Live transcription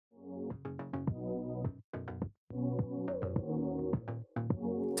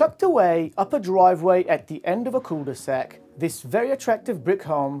Tucked away up a driveway at the end of a cul-de-sac, this very attractive brick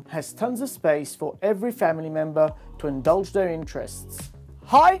home has tons of space for every family member to indulge their interests.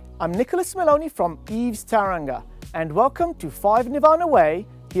 Hi, I'm Nicholas Meloni from Eve's Tauranga, and welcome to 5 Nivarna Way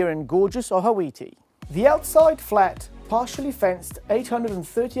here in gorgeous Ohauiti. The outside flat, partially fenced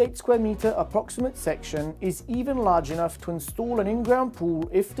 838 square meter approximate section is even large enough to install an in-ground pool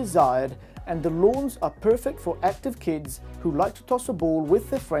if desired, and the lawns are perfect for active kids who like to toss a ball with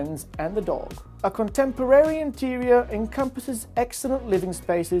their friends and the dog. A contemporary interior encompasses excellent living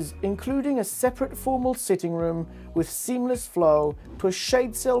spaces, including a separate formal sitting room with seamless flow to a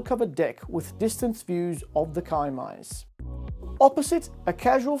shade sail covered deck with distance views of the Kaimais. Opposite, a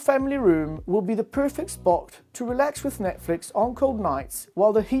casual family room will be the perfect spot to relax with Netflix on cold nights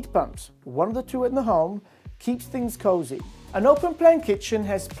while the heat pumps, one of the two in the home, keeps things cozy. An open plan kitchen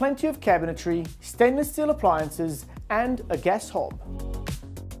has plenty of cabinetry, stainless steel appliances, and a gas hob.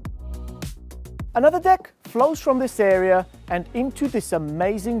 Another deck flows from this area and into this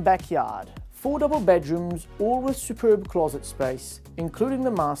amazing backyard. 4 double bedrooms, all with superb closet space, including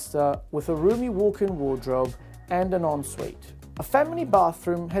the master with a roomy walk-in wardrobe and an ensuite. A family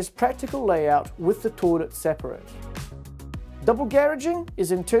bathroom has practical layout with the toilet separate. Double garaging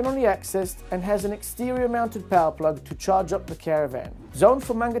is internally accessed and has an exterior mounted power plug to charge up the caravan. Zoned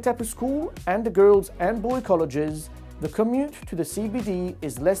for Mangatapu School and the girls and boy colleges, the commute to the CBD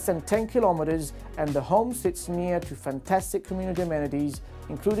is less than 10 kilometers and the home sits near to fantastic community amenities,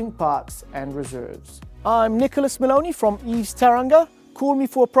 including parks and reserves. I'm Nicholas Meloni from Eve's Tauranga. Call me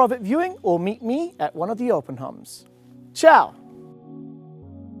for a private viewing or meet me at one of the open homes. Ciao!